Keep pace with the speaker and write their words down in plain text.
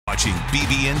watching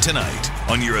BBN Tonight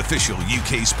on your official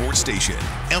UK sports station,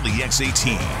 LEX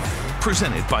 18.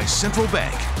 Presented by Central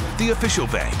Bank, the official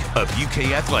bank of UK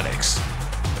athletics.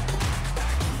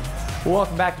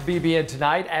 Welcome back to BBN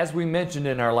Tonight. As we mentioned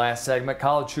in our last segment,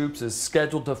 college hoops is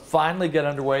scheduled to finally get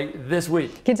underway this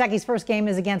week. Kentucky's first game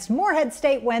is against Morehead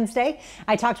State Wednesday.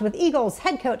 I talked with Eagles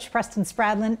head coach Preston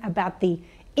Spradlin about the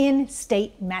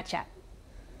in-state matchup.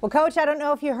 Well, Coach, I don't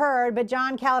know if you heard, but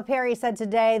John Calipari said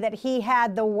today that he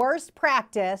had the worst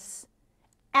practice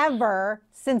ever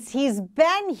since he's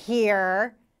been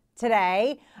here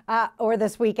today or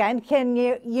this weekend. Can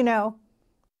you does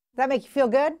that make you feel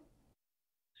good?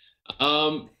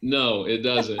 No, it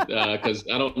doesn't, because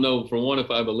I don't know, for one,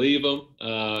 if I believe him,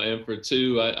 and for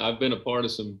two, I've been a part of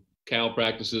some Cal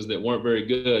practices that weren't very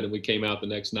good, and we came out the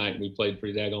next night and we played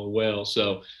pretty daggone well.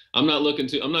 So I'm not going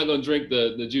to drink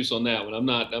the juice on that one. I'm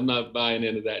not buying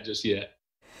into that just yet.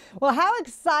 Well, how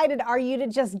excited are you to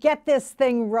just get this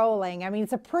thing rolling? I mean,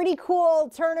 it's a pretty cool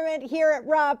tournament here at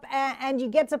Rupp, and you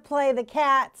get to play the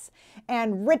Cats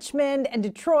and Richmond and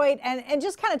Detroit, and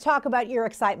just kind of talk about your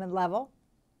excitement level.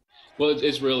 Well,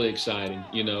 it's really exciting.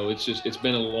 It's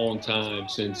been a long time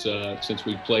since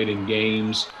we've played in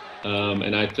games.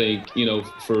 And I think,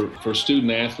 for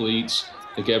student athletes,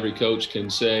 I think every coach can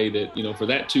say that, for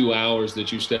that 2 hours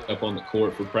that you step up on the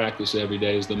court for practice every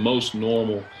day is the most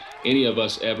normal any of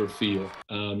us ever feel.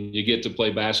 You get to play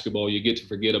basketball, you get to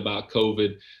forget about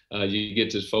COVID, you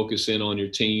get to focus in on your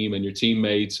team and your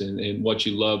teammates and what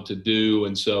you love to do.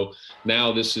 And so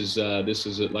now this is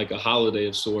like a holiday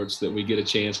of sorts that we get a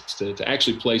chance to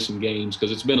actually play some games,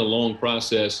 because it's been a long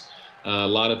process. A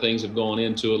lot of things have gone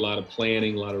into it, a lot of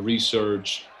planning, a lot of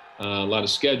research, a lot of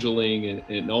scheduling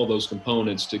and all those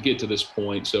components to get to this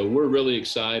point. So we're really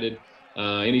excited.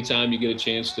 Anytime you get a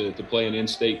chance to play an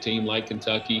in-state team like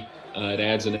Kentucky, it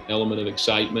adds an element of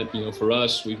excitement. For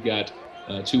us, we've got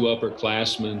two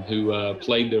upperclassmen who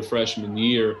played their freshman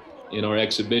year in our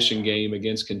exhibition game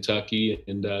against Kentucky.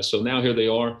 And so now here they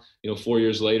are, 4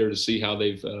 years later, to see how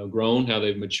they've grown, how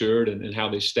they've matured, and how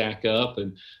they stack up.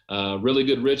 And really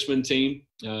good Richmond team.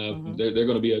 They're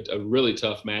going to be a really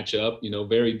tough matchup,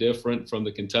 very different from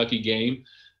the Kentucky game.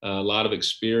 A lot of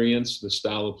experience. The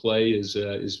style of play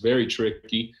is very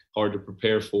tricky, hard to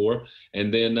prepare for.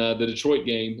 And then the Detroit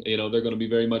game, they're going to be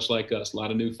very much like us. A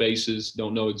lot of new faces,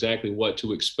 don't know exactly what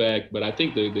to expect. But I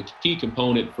think the key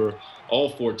component for all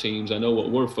four teams, I know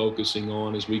what we're focusing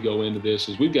on as we go into this,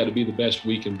 is we've got to be the best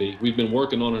we can be. We've been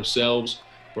working on ourselves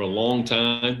for a long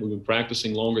time. We've been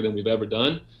practicing longer than we've ever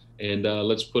done. And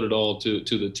let's put it all to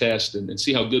the test and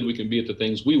see how good we can be at the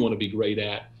things we want to be great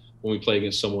at when we play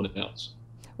against someone else.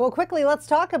 Well, quickly, let's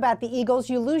talk about the Eagles.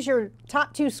 You lose your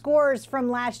top two scorers from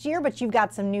last year, but you've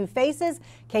got some new faces.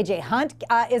 KJ Hunt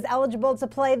is eligible to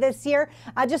play this year.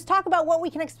 Just talk about what we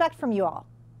can expect from you all.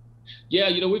 Yeah,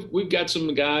 we've got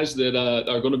some guys that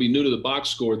are going to be new to the box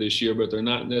score this year, but they're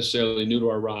not necessarily new to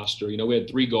our roster. We had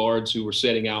three guards who were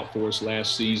setting out for us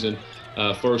last season.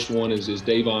 First one is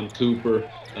Davon Cooper,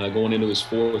 going into his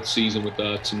fourth season with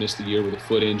us. He missed the year with a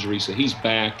foot injury, so he's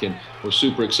back, and we're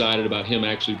super excited about him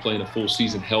actually playing a full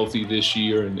season healthy this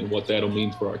year and what that'll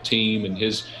mean for our team and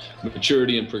his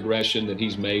maturity and progression that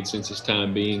he's made since his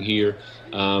time being here.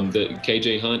 The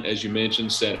KJ Hunt, as you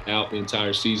mentioned, sat out the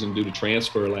entire season due to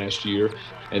transfer last year.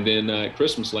 And then at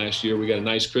Christmas last year, we got a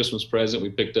nice Christmas present. We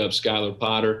picked up Skylar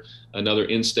Potter, another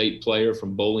in-state player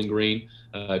from Bowling Green,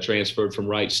 transferred from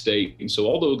Wright State. And so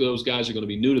although those guys are going to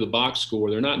be new to the box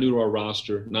score, they're not new to our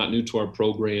roster, not new to our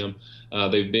program.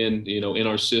 They've been, in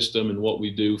our system and what we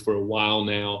do for a while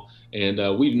now.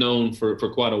 And we've known for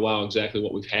quite a while exactly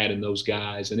what we've had in those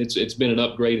guys. And it's been an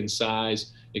upgrade in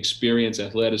size, experience,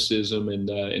 athleticism,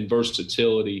 and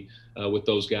versatility with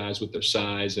those guys, with their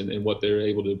size and what they're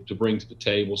able to bring to the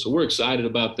table. So we're excited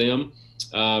about them.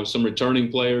 Some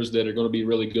returning players that are going to be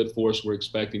really good for us. We're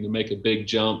expecting to make a big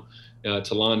jump.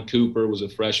 Talon Cooper was a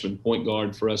freshman point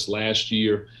guard for us last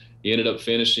year. He ended up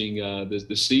finishing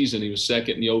the season. He was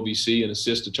second in the OVC in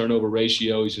assist to turnover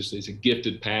ratio. He's a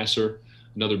gifted passer,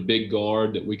 another big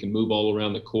guard that we can move all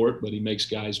around the court, but he makes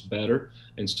guys better.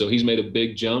 And so he's made a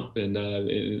big jump and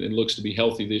looks to be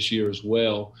healthy this year as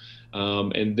well.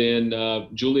 And then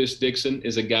Julius Dixon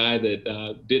is a guy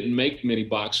that didn't make many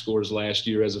box scores last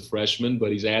year as a freshman,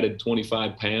 but he's added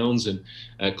 25 pounds and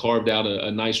carved out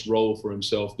a nice role for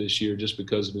himself this year just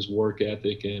because of his work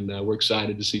ethic. And we're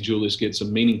excited to see Julius get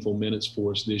some meaningful minutes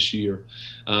for us this year.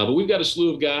 But we've got a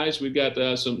slew of guys. We've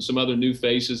got some other new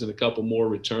faces and a couple more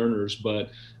returners.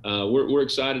 But we're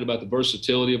excited about the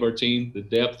versatility of our team, the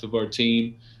depth of our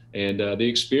team, and the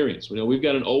experience. We've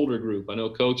got an older group. I know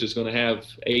Coach is going to have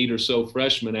 8 or so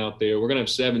freshmen out there. We're going to have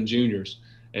 7 juniors.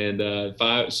 And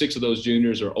 6 of those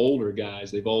juniors are older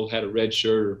guys. They've all had a red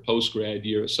shirt or post-grad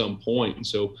year at some point. And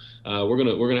so we're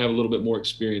gonna have a little bit more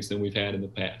experience than we've had in the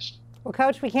past. Well,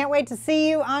 Coach, we can't wait to see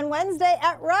you on Wednesday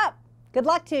at Rupp. Good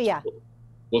luck to you.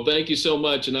 Well, thank you so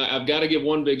much. And I've got to give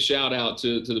one big shout out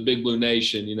to the Big Blue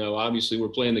Nation. You know, obviously we're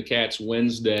playing the Cats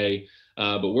Wednesday,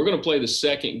 but we're going to play the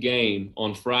second game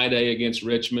on Friday against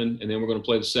Richmond, and then we're going to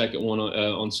play the second one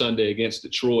on Sunday against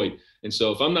Detroit. And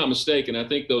so if I'm not mistaken, I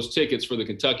think those tickets for the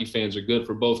Kentucky fans are good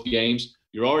for both games.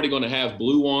 You're already going to have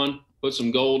blue on. Put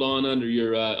some gold on under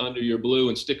your blue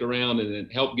and stick around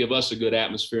and help give us a good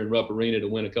atmosphere in Rupp Arena to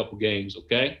win a couple games,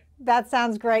 okay? That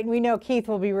sounds great. And we know Keith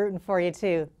will be rooting for you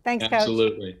too. Thanks, Coach.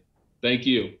 Absolutely. Thank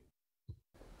you.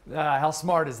 How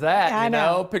smart is that? I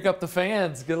know. Pick up the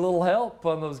fans, get a little help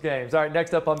on those games. All right,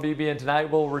 next up on BBN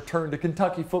Tonight, we'll return to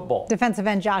Kentucky football. Defensive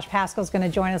end Josh Paschal is going to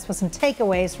join us with some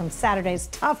takeaways from Saturday's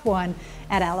tough one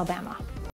at Alabama.